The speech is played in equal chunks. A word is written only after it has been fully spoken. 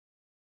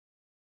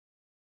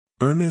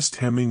Ernest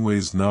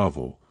Hemingway's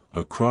novel,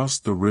 Across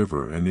the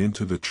River and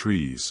Into the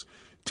Trees,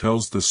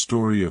 tells the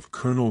story of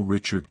Colonel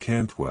Richard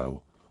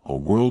Cantwell, a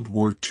World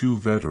War II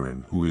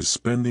veteran who is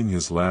spending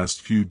his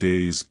last few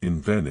days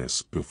in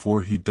Venice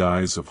before he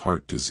dies of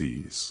heart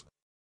disease.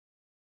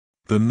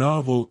 The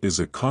novel is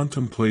a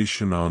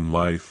contemplation on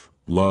life,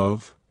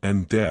 love,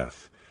 and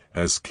death,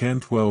 as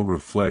Cantwell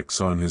reflects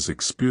on his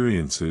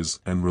experiences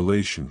and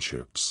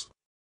relationships.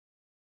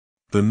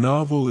 The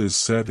novel is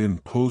set in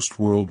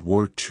post-World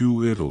War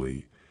II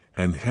Italy,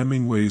 and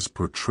Hemingway's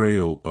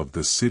portrayal of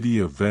the city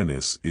of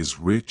Venice is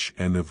rich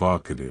and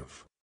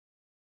evocative.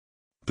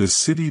 The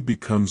city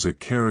becomes a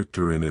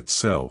character in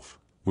itself,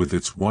 with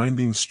its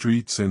winding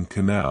streets and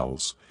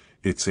canals,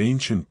 its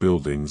ancient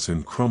buildings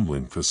and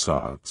crumbling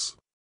facades.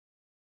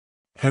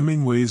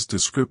 Hemingway's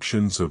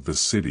descriptions of the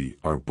city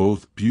are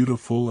both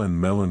beautiful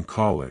and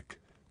melancholic,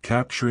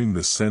 capturing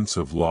the sense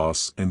of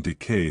loss and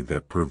decay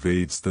that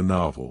pervades the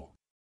novel.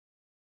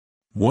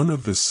 One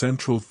of the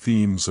central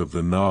themes of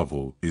the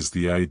novel is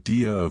the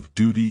idea of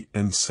duty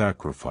and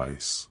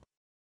sacrifice.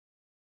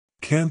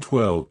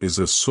 Cantwell is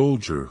a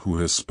soldier who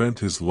has spent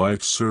his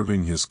life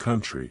serving his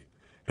country,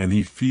 and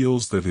he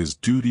feels that his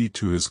duty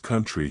to his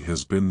country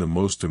has been the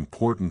most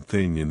important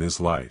thing in his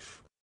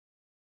life.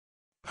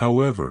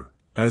 However,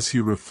 as he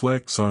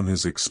reflects on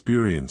his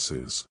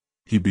experiences,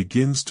 he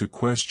begins to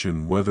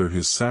question whether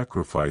his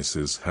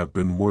sacrifices have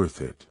been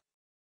worth it.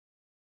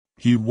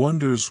 He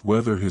wonders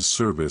whether his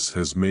service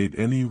has made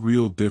any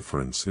real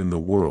difference in the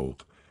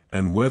world,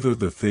 and whether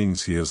the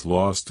things he has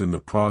lost in the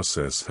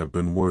process have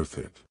been worth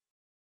it.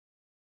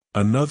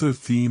 Another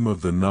theme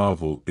of the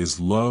novel is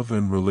love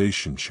and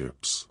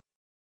relationships.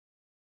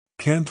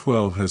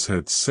 Cantwell has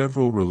had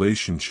several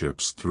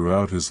relationships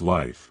throughout his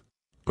life,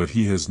 but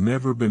he has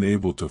never been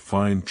able to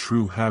find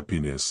true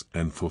happiness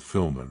and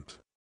fulfillment.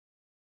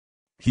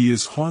 He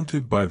is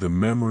haunted by the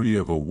memory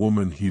of a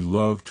woman he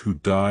loved who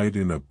died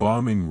in a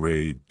bombing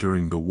raid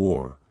during the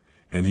war,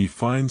 and he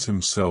finds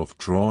himself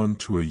drawn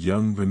to a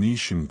young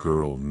Venetian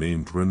girl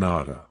named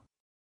Renata.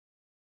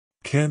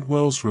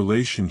 Cantwell's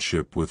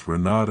relationship with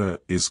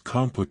Renata is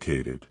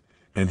complicated,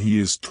 and he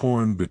is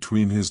torn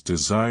between his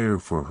desire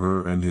for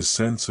her and his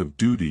sense of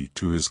duty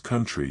to his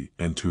country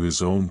and to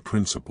his own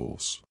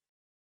principles.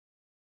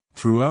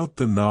 Throughout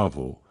the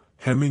novel,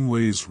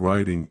 Hemingway's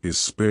writing is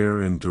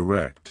spare and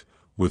direct,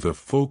 with a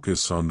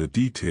focus on the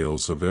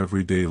details of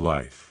everyday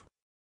life.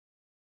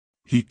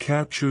 He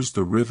captures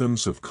the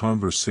rhythms of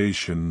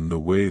conversation and the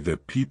way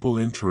that people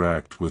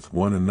interact with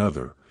one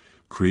another,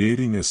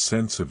 creating a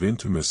sense of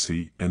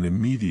intimacy and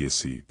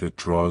immediacy that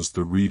draws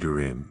the reader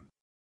in.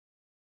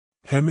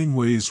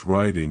 Hemingway's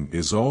writing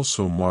is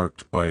also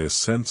marked by a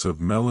sense of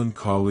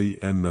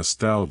melancholy and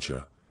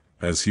nostalgia,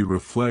 as he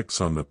reflects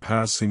on the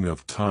passing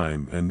of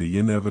time and the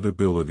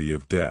inevitability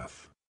of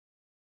death.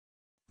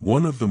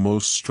 One of the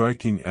most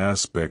striking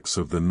aspects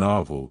of the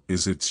novel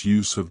is its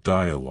use of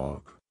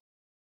dialogue.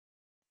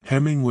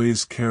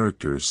 Hemingway's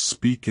characters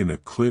speak in a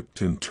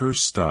clipped and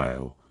terse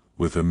style,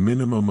 with a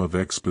minimum of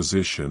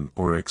exposition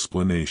or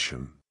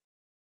explanation.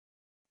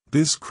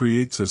 This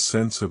creates a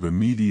sense of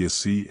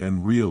immediacy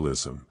and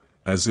realism,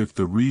 as if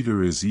the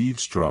reader is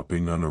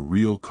eavesdropping on a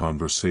real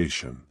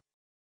conversation.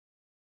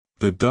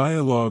 The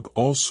dialogue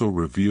also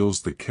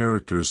reveals the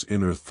characters'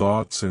 inner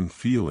thoughts and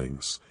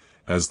feelings,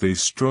 as they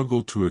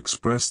struggle to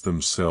express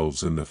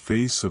themselves in the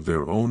face of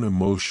their own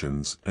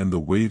emotions and the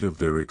weight of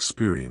their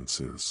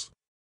experiences.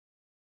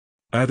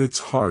 At its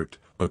heart,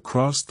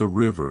 Across the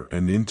River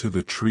and Into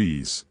the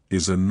Trees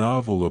is a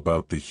novel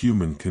about the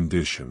human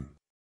condition.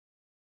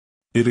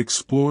 It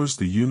explores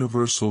the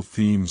universal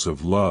themes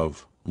of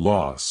love,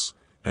 loss,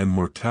 and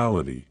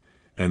mortality,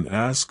 and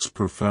asks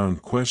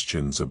profound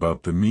questions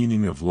about the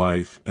meaning of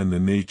life and the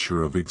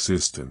nature of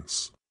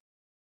existence.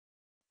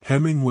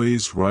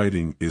 Hemingway's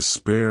writing is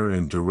spare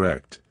and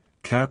direct,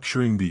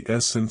 capturing the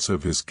essence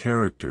of his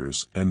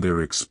characters and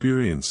their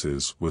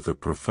experiences with a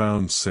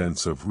profound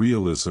sense of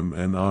realism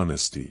and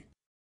honesty.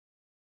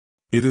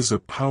 It is a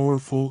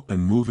powerful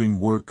and moving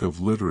work of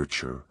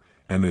literature,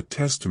 and a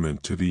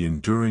testament to the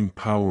enduring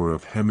power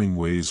of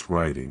Hemingway's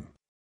writing.